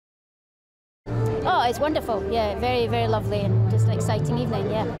Oh, it's wonderful. Yeah, very, very lovely and just an exciting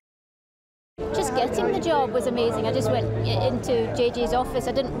evening. Yeah. Just getting the job was amazing. I just went into JJ's office.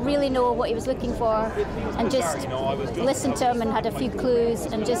 I didn't really know what he was looking for, and just listened to him and had a few clues,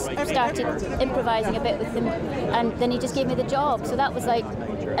 and just started improvising a bit with him. And then he just gave me the job. So that was like,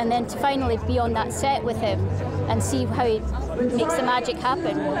 and then to finally be on that set with him and see how he makes the magic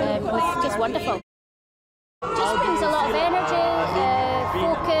happen was just wonderful. Just brings a lot of energy,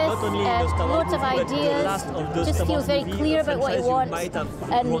 focus, loads of ideas, just feels very clear about what he wants,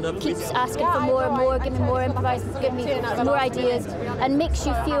 and keeps asking for more and more, give me more improvise, give me more ideas, and makes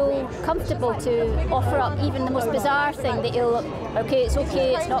you feel comfortable to offer up even the most bizarre thing that you'll, okay, it's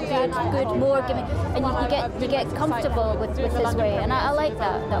not good, more, give me, and you get comfortable with his way, and I like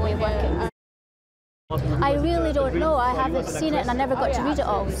that way of working. I really don't know. I haven't seen it and I never got to read it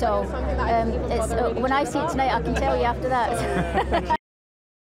all. So when I see it tonight, I can tell you after that.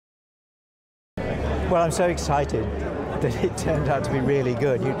 Well, I'm so excited that it turned out to be really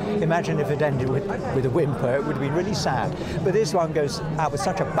good. You imagine if it ended with a whimper, it would have been really sad. But this one goes out with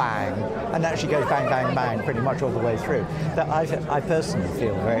such a bang, and actually goes bang, bang, bang pretty much all the way through, that I personally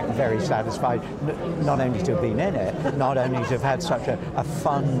feel very, very satisfied, not only to have been in it, not only to have had such a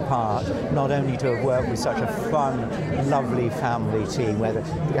fun part, not only to have worked with such a fun, lovely family team, whether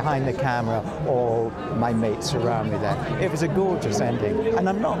behind the camera or my mates around me there. It was a gorgeous ending, and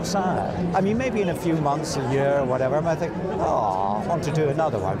I'm not sad. I mean, maybe in a few months, a year or whatever, I might think, oh, I want to do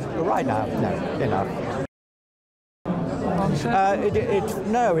another one. But right now, no, enough.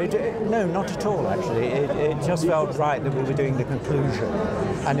 No, not at all, actually. It just felt right that we were doing the conclusion,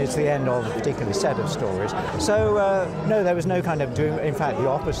 and it's the end of a particular set of stories. So, no, there was no kind of doom. In fact, the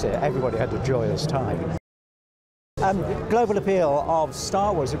opposite. Everybody had a joyous time. Global appeal of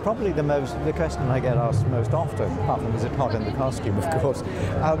Star Wars is probably the question I get asked most often, apart from is it hot in the costume, of course.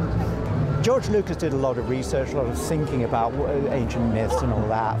 George Lucas did a lot of research, a lot of thinking about ancient myths and all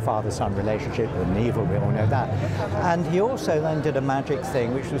that, father-son relationship, good and evil, we all know that. And he also then did a magic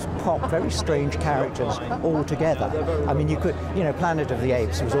thing, which was pop very strange characters all together. I mean, you could, Planet of the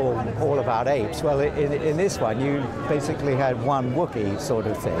Apes was all about apes. Well, in this one, you basically had one Wookiee sort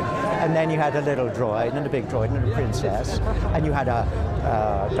of thing, and then you had a little droid, and a big droid, and a princess, and you had a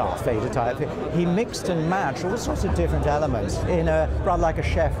Darth Vader type. He mixed and matched all sorts of different elements in rather like a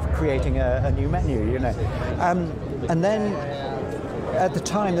chef creating a new menu, and then at the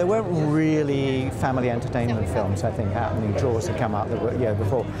time there weren't really family entertainment films, I think, happening. Jaws had come out the year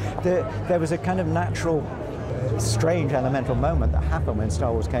before. There was a kind of natural, strange elemental moment that happened when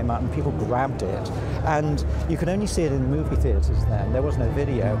Star Wars came out, and people grabbed it, and you could only see it in movie theaters then. There was no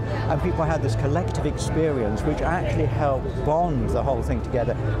video, and people had this collective experience which actually helped bond the whole thing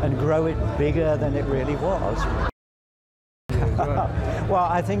together and grow it bigger than it really was. Well,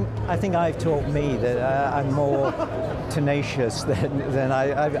 I think I've taught me that I'm more tenacious than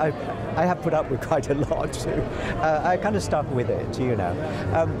I have put up with quite a lot too. I kind of stuck with it,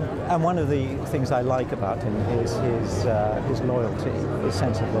 and one of the things I like about him is his loyalty, his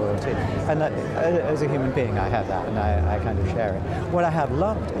sense of loyalty. And as a human being, I have that, and I kind of share it. What I have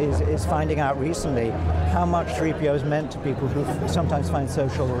loved is finding out recently how much 3PO has meant to people who sometimes find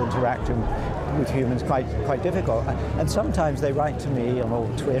social interaction with humans quite difficult, and sometimes they write to me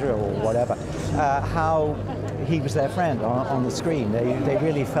on Twitter or whatever how he was their friend on the screen. They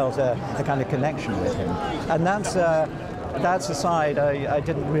really felt a kind of connection with him, and that's a side I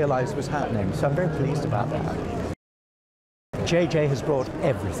didn't realize was happening, so I'm very pleased about that. JJ has brought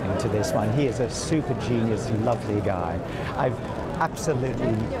everything to this one. He is a super genius, lovely guy. I've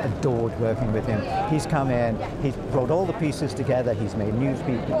absolutely adored working with him. He's come in, he's brought all the pieces together, he's made new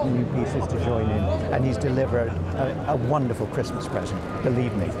pieces to join in, and he's delivered a wonderful Christmas present,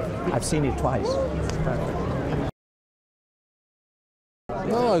 believe me. I've seen it twice.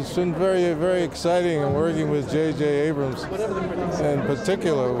 No, it's been very, very exciting, and working with J.J. Abrams in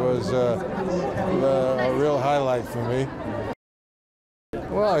particular was a real highlight for me.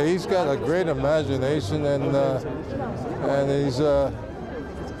 Well, he's got a great imagination, and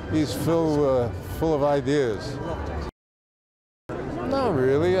he's full of ideas. Not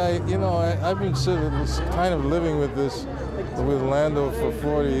really. I've been kind of living with Lando for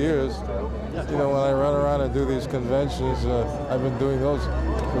 40 years. When I run around and do these conventions, I've been doing those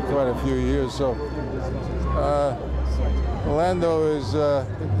for quite a few years. So Lando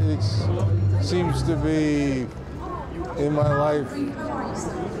seems to be in my life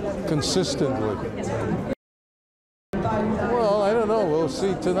consistently. Well, I don't know. We'll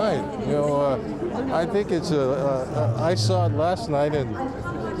see tonight. I think it's I saw it last night, and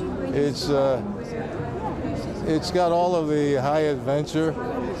it's got all of the high adventure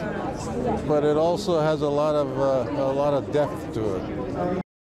but it also has a lot of depth to it.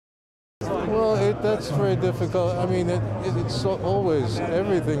 Well, that's very difficult. I mean, it's always,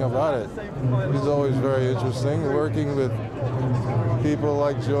 everything about it is always very interesting. Working with people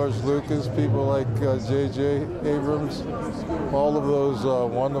like George Lucas, people like J.J. Abrams, all of those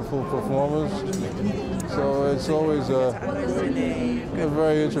wonderful performers. So it's always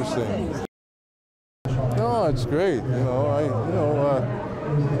very interesting. No, it's great.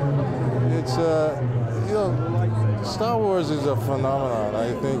 Star Wars is a phenomenon.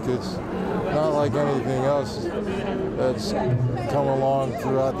 I think it's not like anything else that's come along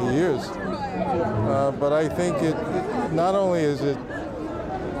throughout the years. But I think it not only is it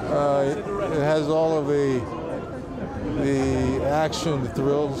has all of the action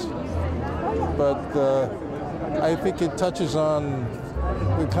thrills, but I think it touches on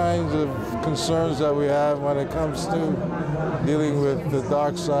the kinds of concerns that we have when it comes to dealing with the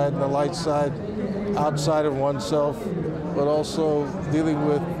dark side and the light side outside of oneself, but also dealing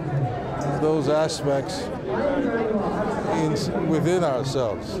with those aspects within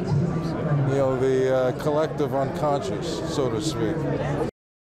ourselves. The collective unconscious, so to speak.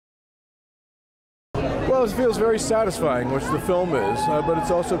 Well, it feels very satisfying, which the film is, but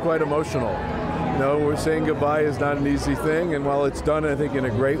it's also quite emotional. We're saying goodbye is not an easy thing, and while it's done, I think, in a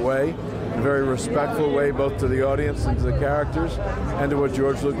great way, in a very respectful way, both to the audience and to the characters, and to what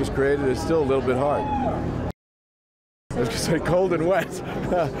George Lucas created, it's still a little bit hard. I was going to say cold and wet.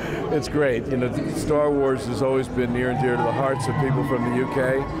 It's great. Star Wars has always been near and dear to the hearts of people from the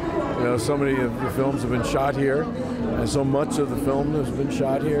UK. So many of the films have been shot here, and so much of the film has been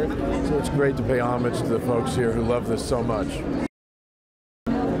shot here. So it's great to pay homage to the folks here who love this so much.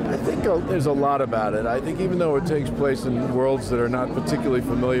 I think there's a lot about it. I think even though it takes place in worlds that are not particularly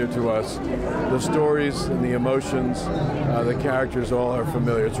familiar to us, the stories and the emotions, the characters all are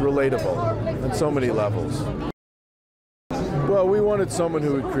familiar. It's relatable on so many levels. Well, we wanted someone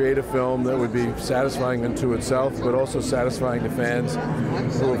who would create a film that would be satisfying unto itself, but also satisfying to fans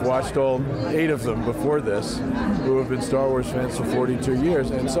who have watched all 8 of them before this, who have been Star Wars fans for 42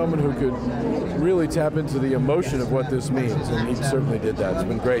 years, and someone who could really tap into the emotion of what this means, and he certainly did that. It's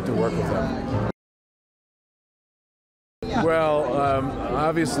been great to work with him. Well,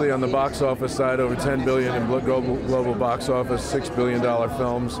 obviously on the box office side, over $10 billion in global box office, $6 billion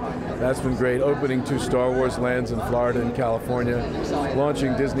films. That's been great. Opening 2 Star Wars lands in Florida and California.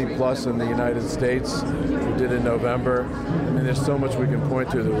 Launching Disney Plus in the United States, we did in November. I mean, there's so much we can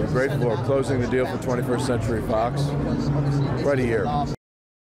point to that we're grateful for. Closing the deal for 21st Century Fox. Quite a year.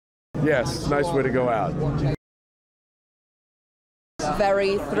 Yes, it's a nice way to go out.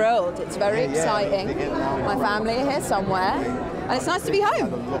 Very thrilled. It's very exciting. My family are here somewhere, and it's nice to be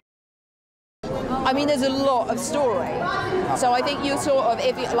home. I mean, there's a lot of story, so I think you sort of,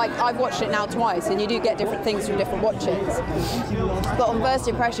 I've watched it now twice, and you do get different things from different watchings. But on first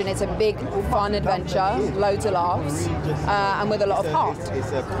impression, it's a big, fun adventure, loads of laughs, and with a lot of heart.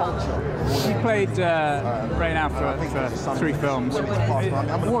 You played Rey now for 3 films.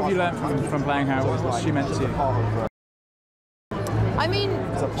 What have you learned from playing her? What's she meant to you? I mean,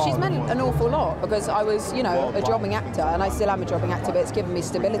 she's meant an awful lot, because I was, a jobbing actor, and I still am a jobbing actor, but it's given me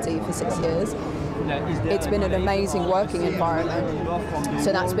stability for 6 years. It's been an amazing working environment,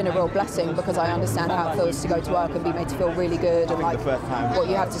 so that's been a real blessing, because I understand how it feels to go to work and be made to feel really good, and what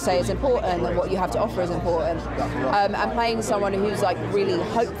you have to say is important and what you have to offer is important. And playing someone who's really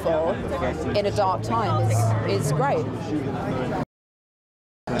hopeful in a dark time is great.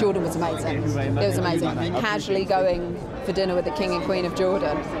 Jordan was amazing. It was amazing. Casually going for dinner with the King and Queen of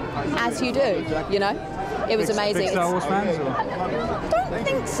Jordan, as you do, It was amazing. Big Star Wars fans? I don't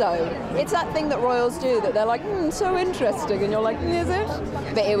think so. It's that thing that royals do, that they're like, so interesting, and you're like, is it?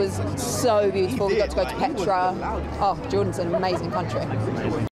 But it was so beautiful. We got to go to Petra. Oh, Jordan's an amazing country.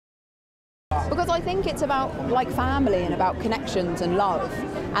 Because I think it's about family and about connections and love,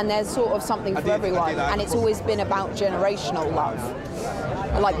 and there's sort of something for everyone, and it's always been about generational love,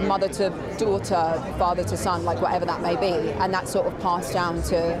 like mother to daughter, father to son, whatever that may be, and that's sort of passed down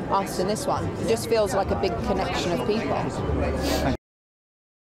to us in this one. It just feels like a big connection of people.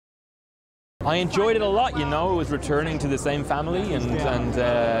 I enjoyed it a lot, It was returning to the same family and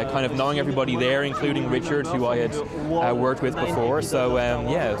kind of knowing everybody there, including Richard, who I had worked with before. So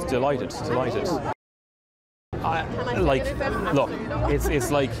yeah, it's delighted. Look, it's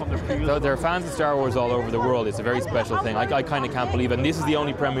like there are fans of Star Wars all over the world. It's a very special thing. I kind of can't believe it. And this is the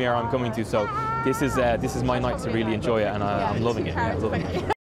only premiere I'm coming to, so this is my night to really enjoy it, and I'm loving it. Yeah, loving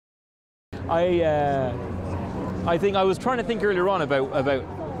it. I think I was trying to think earlier on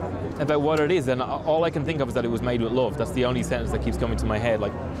about what it is, and all I can think of is that it was made with love. That's the only sentence that keeps coming to my head.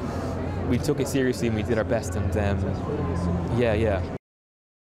 we took it seriously and we did our best, and yeah.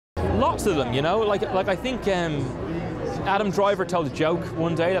 Lots of them, you know. Like I think Adam Driver told a joke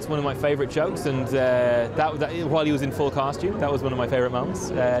one day. That's one of my favourite jokes, and that while he was in full costume, that was one of my favourite moments.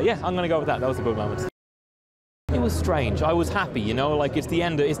 Yeah, I'm going to go with that. That was a good moment. It was strange. I was happy, you know. Like it's the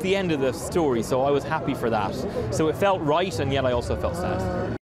end of the story, so I was happy for that. So it felt right, and yet I also felt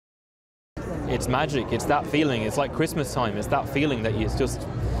sad. It's magic. It's that feeling. It's like Christmas time. It's that feeling that it's just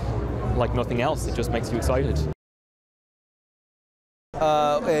like nothing else. It just makes you excited.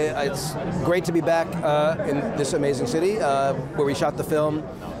 It's great to be back in this amazing city where we shot the film,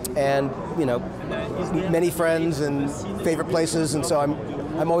 and you know, many friends and favorite places, and so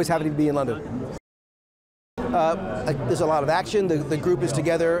I'm always happy to be in London. There's a lot of action. The group is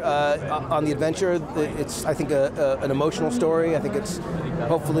together on the adventure. It's, I think, an emotional story. I think it's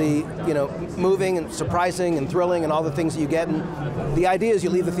hopefully, you know, moving and surprising and thrilling and all the things that you get. And the idea is you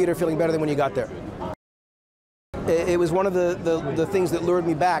leave the theater feeling better than when you got there. It was one of the things that lured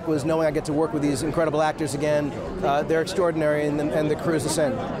me back, was knowing I get to work with these incredible actors again. They're extraordinary, and the crew's the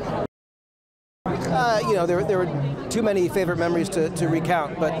same. You know, there were too many favorite memories to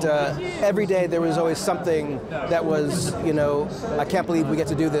recount, but every day there was always something that was, you know, I can't believe we get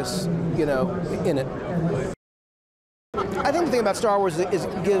to do this, you know, in it. I think the thing about Star Wars is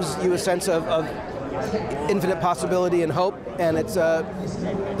it gives you a sense of infinite possibility and hope, and it's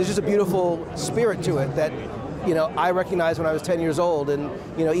there's just a beautiful spirit to it that, you know, I recognized when I was 10 years old, and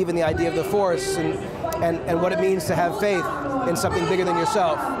you know, even the idea of the Force and what it means to have faith in something bigger than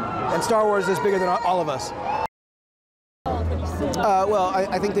yourself. And Star Wars is bigger than all of us. Well,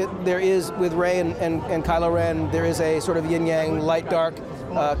 I think that there is, with Rey and Kylo Ren, there is a sort of yin-yang, light-dark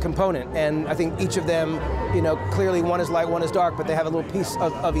component. And I think each of them, you know, clearly one is light, one is dark, but they have a little piece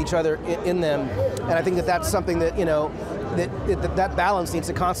of each other in them. And I think that that's something that, you know, that balance needs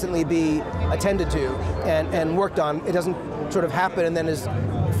to constantly be attended to and worked on. It doesn't sort of happen and then is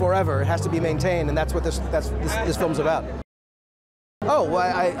forever. It has to be maintained, and that's what this film's about. Oh, well,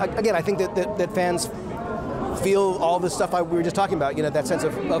 I think that fans feel all the stuff we were just talking about, you know, that sense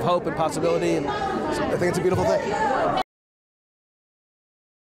of hope and possibility, and I think it's a beautiful thing.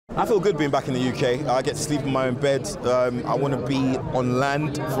 I feel good being back in the UK. I get to sleep in my own bed. I want to be on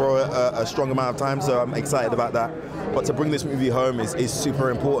land for a strong amount of time, so I'm excited about that. But to bring this movie home is super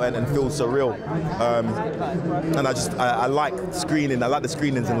important and feels surreal. And I like screening. I like the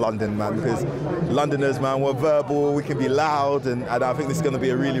screenings in London, man, because Londoners, man, we're verbal, we can be loud, and I think this is going to be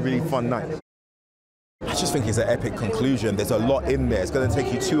a really, really fun night. I just think it's an epic conclusion. There's a lot in there. It's going to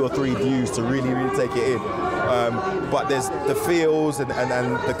take you 2 or 3 views to really, really take it in. But there's the feels and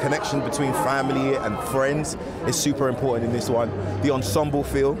the connection between family and friends is super important in this one. The ensemble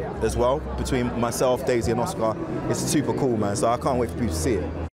feel as well between myself, Daisy, and Oscar is super cool, man. So I can't wait for people to see it.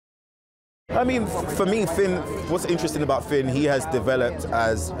 I mean, for me, Finn, what's interesting about Finn, he has developed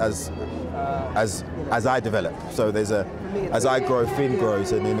as I develop. So as I grow, Finn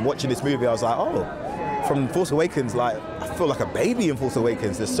grows. And in watching this movie, I was like, oh, from Force Awakens, like, I feel like a baby in Force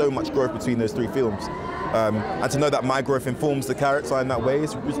Awakens. There's so much growth between those 3 films. And to know that my growth informs the character in that way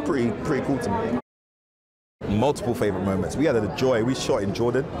is pretty cool to me. Multiple favorite moments. We had a joy. We shot in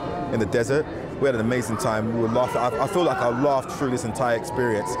Jordan, in the desert. We had an amazing time. We were laughing. I feel like I laughed through this entire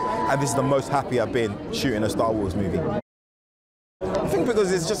experience. And this is the most happy I've been shooting a Star Wars movie. I think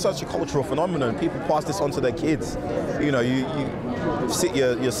because it's just such a cultural phenomenon. People pass this on to their kids. You know, you sit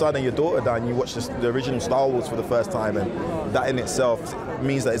your son and your daughter down, you watch the original Star Wars for the first time, and that in itself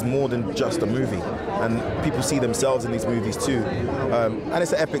means that it's more than just a movie. And people see themselves in these movies too. And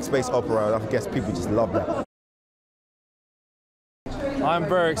it's an epic space opera, and I guess people just love that. I'm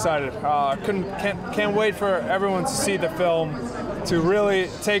very excited. Can't wait for everyone to see the film, to really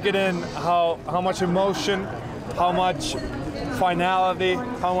take it in, how much emotion, how much finality,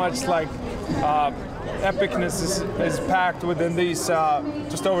 how much like epicness is packed within these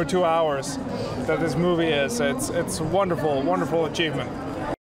just over 2 hours that this movie is. It's a wonderful achievement.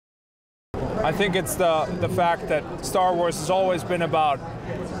 I think it's the fact that Star Wars has always been about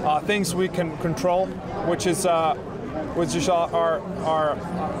things we can control, which is our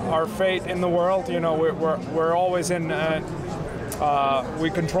fate in the world. You know, we're always in. We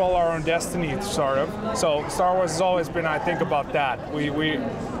control our own destiny, sort of. So Star Wars has always been, I think, about that.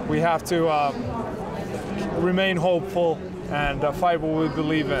 We have to remain hopeful and fight what we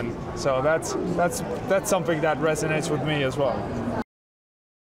believe in. So that's something that resonates with me as well.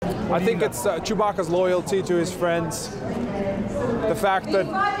 I think it's Chewbacca's loyalty to his friends. The fact that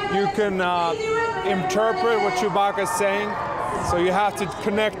you can interpret what Chewbacca is saying, so you have to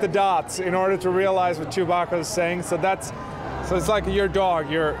connect the dots in order to realize what Chewbacca is saying. So that's So it's like your dog.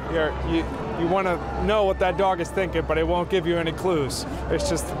 You want to know what that dog is thinking, but it won't give you any clues. It's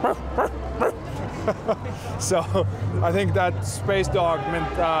just. So I think that space dog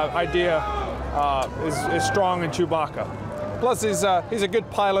idea is strong in Chewbacca. Plus, he's a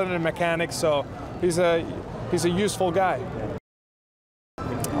good pilot and mechanic, so he's a useful guy.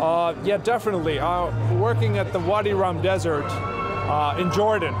 Yeah, definitely. Working at the Wadi Rum Desert in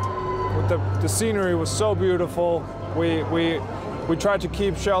Jordan, the scenery was so beautiful. We tried to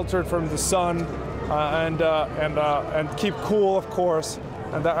keep sheltered from the sun and keep cool, of course.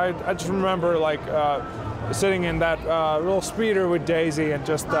 And I just remember like sitting in that little speeder with Daisy and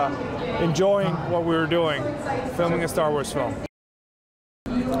just enjoying what we were doing, filming a Star Wars film.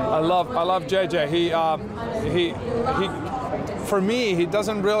 I love JJ. He for me, he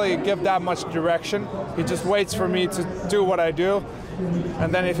doesn't really give that much direction. He just waits for me to do what I do.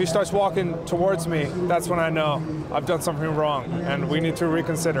 And then if he starts walking towards me, that's when I know I've done something wrong and we need to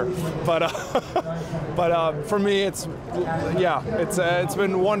reconsider. But for me, it's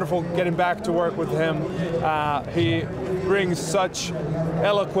been wonderful getting back to work with him. He brings such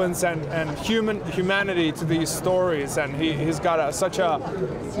eloquence and humanity to these stories, and he's got such a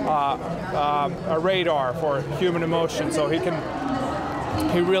radar for human emotion, so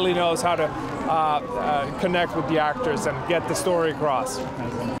he really knows how to connect with the actors and get the story across.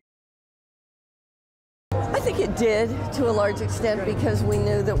 I think it did to a large extent because we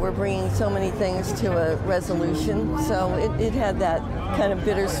knew that we're bringing so many things to a resolution. So it had that kind of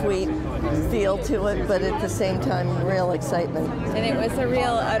bittersweet feel to it, but at the same time, real excitement. And it was a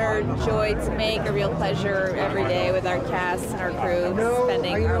real utter joy to make, a real pleasure every day with our cast and our crew.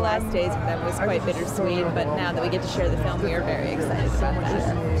 Spending our last days with them was quite bittersweet, but now that we get to share the film, we are very excited about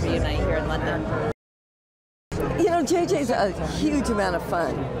that. Reunite here in London. You know, JJ's a huge amount of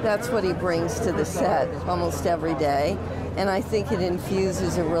fun. That's what he brings to the set almost every day. And I think it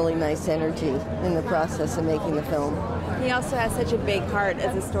infuses a really nice energy in the process of making the film. He also has such a big heart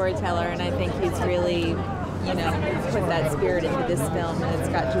as a storyteller, and I think he's really, you know, put that spirit into this film, and it's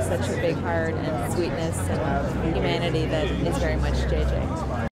got just such a big heart and sweetness and humanity that is very much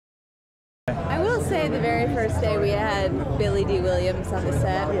JJ. I will say the very first day we had Billy D. Williams on the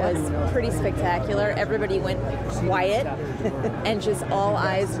set was pretty spectacular. Everybody went quiet and just all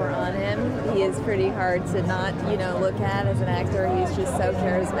eyes were on him. He is pretty hard to not, you know, look at as an actor. He's just so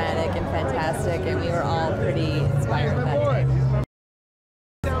charismatic and fantastic, and we were all pretty inspired that day.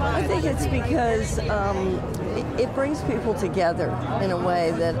 I think it's because it brings people together in a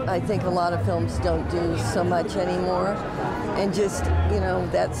way that I think a lot of films don't do so much anymore. And just, you know,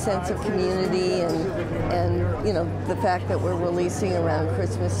 that sense of community and you know, the fact that we're releasing around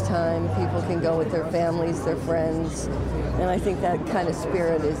Christmas time, people can go with their families, their friends. And I think that kind of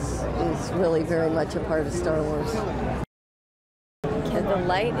spirit is really very much a part of Star Wars. Can the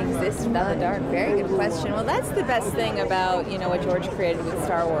light exist without the dark? Very good question. Well, that's the best thing about, you know, what George created with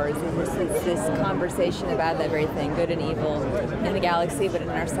Star Wars is this conversation about that very thing, good and evil in the galaxy, but in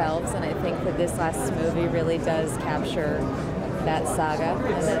ourselves. And I think that this last movie really does capture that saga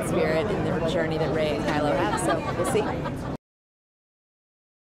and that spirit and the journey that Rey and Kylo have. So we'll see.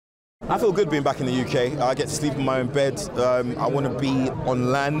 I feel good being back in the UK. I get to sleep in my own bed. I want to be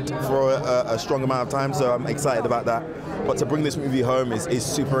on land for a strong amount of time, so I'm excited about that. But to bring this movie home is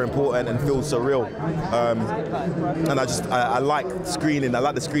super important and feels surreal. And I like screening. I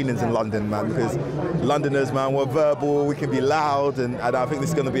like the screenings in London, man, because Londoners, man, we're verbal, we can be loud, and I think this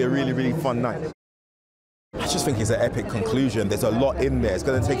is going to be a really, really fun night. I just think it's an epic conclusion. There's a lot in there. It's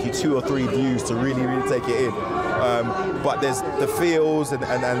going to take you 2 or 3 views to really, really take it in. But there's the feels and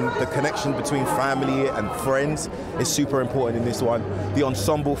the connection between family and friends is super important in this one. The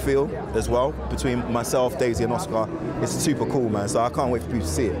ensemble feel as well between myself, Daisy and Oscar is super cool, man. So I can't wait for people to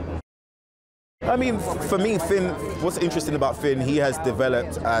see it. I mean, for me, Finn, what's interesting about Finn, he has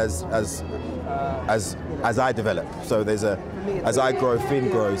developed as I develop. So there's as I grow, Finn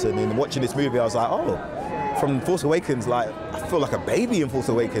grows. And in watching this movie, I was like, oh, from Force Awakens, like, I feel like a baby in Force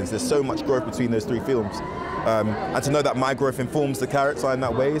Awakens. There's so much growth between those 3 films. And to know that my growth informs the character in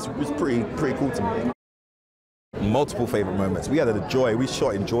that way is pretty cool to me. Multiple favorite moments. We had a joy. We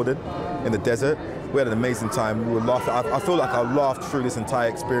shot in Jordan, in the desert. We had an amazing time. We were laughing. I feel like I laughed through this entire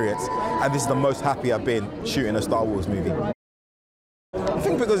experience. And this is the most happy I've been shooting a Star Wars movie. I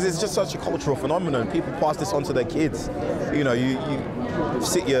think because it's just such a cultural phenomenon. People pass this on to their kids. You know, you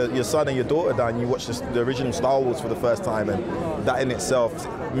sit your son and your daughter down, you watch the original Star Wars for the first time, and that in itself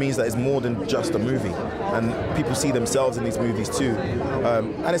means that it's more than just a movie. And people see themselves in these movies too.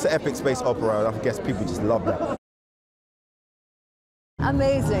 And it's an epic space opera, and I guess people just love that.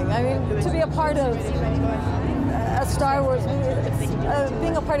 Amazing. I mean, to be a part of a Star Wars movie. It's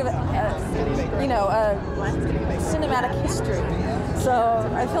being a part of cinematic history. So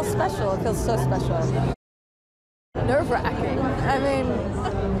I feel special. It feels so special. Nerve-wracking. I mean,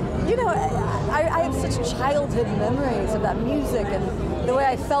 I have such childhood memories of that music and the way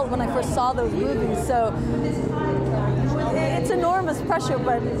I felt when I first saw those movies. So it's enormous pressure,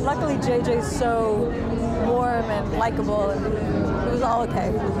 but luckily JJ's so warm and likable, and it was all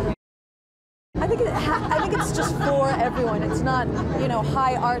okay. I think it's just for everyone. It's not,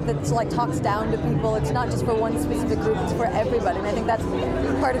 high art that's like talks down to people. It's not just for one specific group. It's for everybody, and I think that's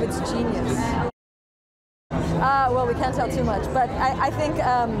part of its genius. Well, we can't tell too much, but I think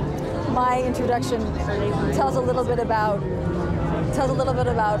my introduction tells a little bit about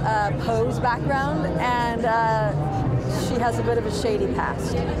Poe's background, and she has a bit of a shady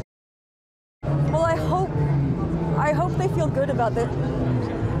past. Well, I hope they feel good about the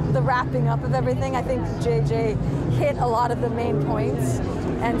wrapping up of everything. I think JJ hit a lot of the main points,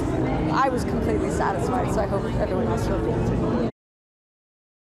 and I was completely satisfied, so I hope everyone else will be.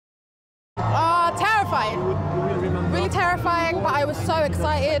 Terrifying. Really terrifying, but I was so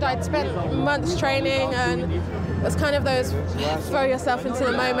excited. I'd spent months training, and it was kind of those throw yourself into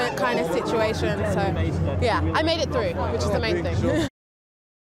the moment kind of situation. So yeah, I made it through, which is the main thing.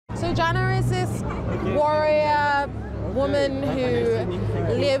 So Jana is this warrior woman who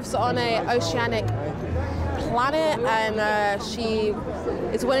lives on an oceanic planet, and she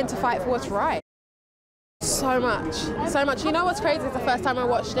is willing to fight for what's right. So much, so much. You know what's crazy is the first time I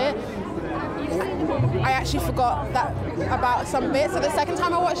watched it, I actually forgot that about some bits. So the second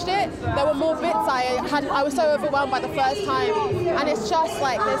time I watched it, there were more bits I was so overwhelmed by the first time. And it's just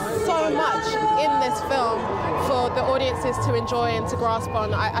like there's so much in this film for the audiences to enjoy and to grasp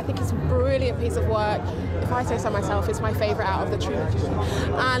on. I think it's a brilliant piece of work. If I say so myself, it's my favorite out of the trilogy.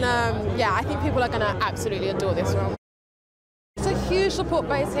 And yeah, I think people are going to absolutely adore this film. It's a huge support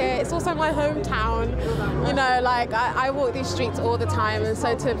base here. It's also my hometown. I walk these streets all the time, and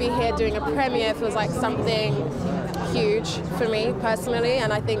so to be here doing a premiere feels like something huge for me personally.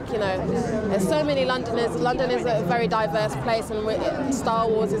 And I think, there's so many Londoners. London is a very diverse place, and Star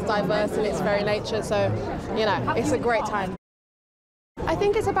Wars is diverse in its very nature, so, it's a great time. I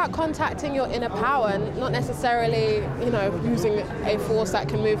think it's about contacting your inner power, and not necessarily, using a force that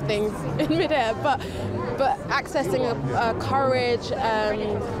can move things in midair, but accessing a courage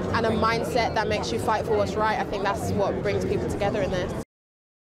and a mindset that makes you fight for what's right. I think that's what brings people together in this.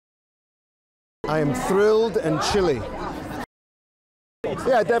 I am thrilled and chilly.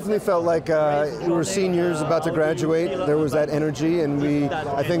 Yeah, I definitely felt like we were seniors about to graduate. There was that energy, and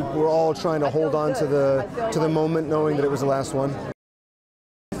I think we're all trying to hold on to the moment, knowing that it was the last one.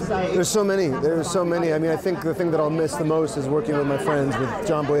 There's so many. I mean, I think the thing that I'll miss the most is working with my friends, with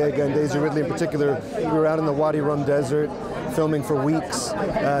John Boyega and Daisy Ridley in particular. We were out in the Wadi Rum Desert filming for weeks,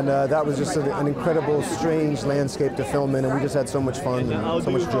 and that was just an incredible, strange landscape to film in, and we just had so much fun and so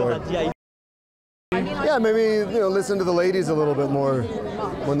much joy. Yeah, maybe listen to the ladies a little bit more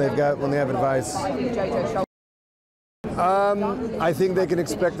when they have advice. I think they can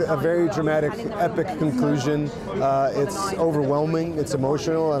expect a very dramatic, epic conclusion. It's overwhelming, it's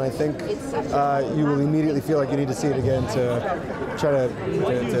emotional, and I think you will immediately feel like you need to see it again to try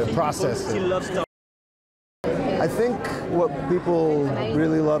to process it. I think what people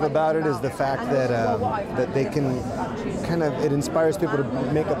really love about it is the fact that that they can it inspires people to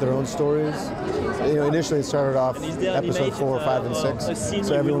make up their own stories. Initially it started off episode 4, 5, and 6,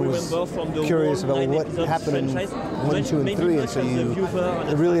 so everyone was curious about what happened in 1, 2, and 3, and so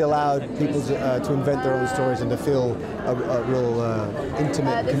it really allowed people to invent their own stories and to feel a real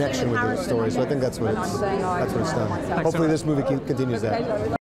intimate connection with those stories. So I think that's what it's done. Hopefully this movie continues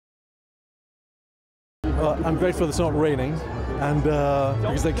that. I'm grateful it's not raining, and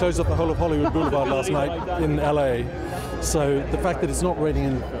because they closed up the whole of Hollywood Boulevard last night in LA. So the fact that it's not raining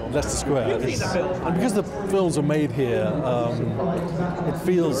in Leicester Square, and because the films are made here, it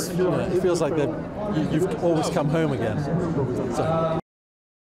feels like you've always come home again. So,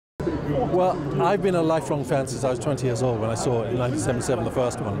 well, I've been a lifelong fan since I was 20 years old when I saw it in 1977, the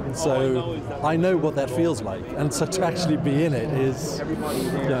first one. So I know what that feels like, and so to actually be in it is,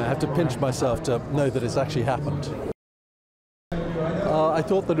 I have to pinch myself to know that it's actually happened. I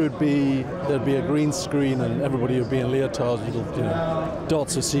thought that there'd be a green screen and everybody would be in leotards, little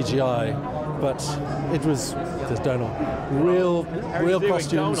dots of CGI, but it was just real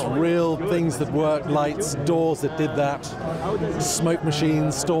costumes, real things that worked, lights, doors that did that, smoke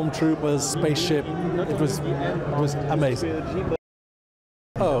machines, stormtroopers, spaceship. It was amazing.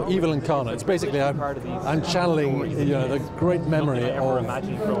 Oh, Evil Incarnate. It's basically I'm channeling the great memory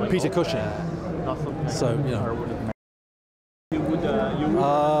of Peter Cushing. So I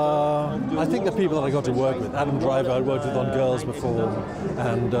think the people that I got to work with, Adam Driver, I worked with on Girls before,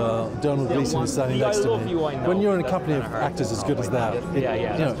 and Domhnall Gleeson was standing next to me. When you're in a company of actors as good as that,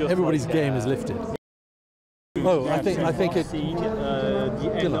 everybody's game is lifted. Oh, I think it.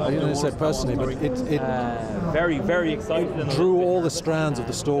 I don't say personally, but it very excited. Drew all the strands of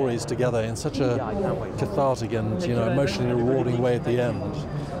the stories together in such a cathartic and emotionally rewarding way at the end.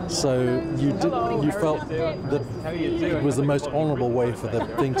 So you felt that it was the most honourable way for the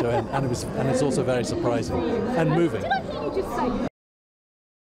thing to end, and it's also very surprising and moving.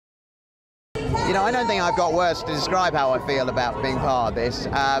 I don't think I've got words to describe how I feel about being part of this.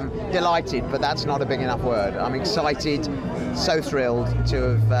 Delighted, but that's not a big enough word. I'm excited, so thrilled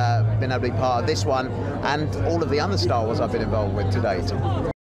to have been able to be part of this one and all of the other Star Wars I've been involved with to date.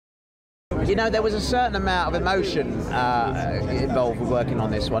 There was a certain amount of emotion involved with working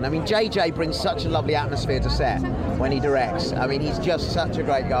on this one. I mean, JJ brings such a lovely atmosphere to set when he directs. I mean, he's just such a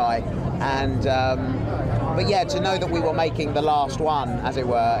great guy. And but yeah, to know that we were making the last one, as it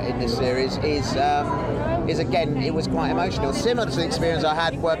were, in this series is again, it was quite emotional. Similar to the experience I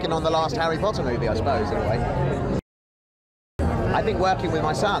had working on the last Harry Potter movie, I suppose, in a way. I think working with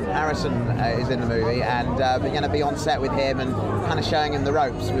my son, Harrison, is in the movie, and being going to be on set with him and kind of showing him the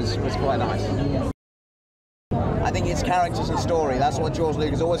ropes was quite nice. I think it's characters and story. That's what George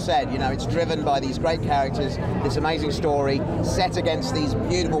Lucas always said. It's driven by these great characters, this amazing story, set against these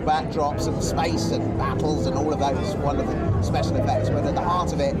beautiful backdrops of space and battles and all of those wonderful special effects. But at the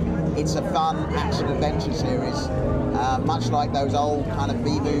heart of it, it's a fun action-adventure series, much like those old kind of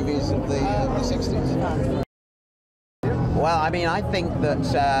B-movies of the 60s. Well, I mean, I think that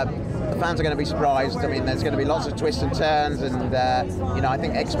the fans are going to be surprised. I mean, there's going to be lots of twists and turns, and I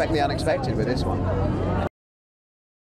think expect the unexpected with this one.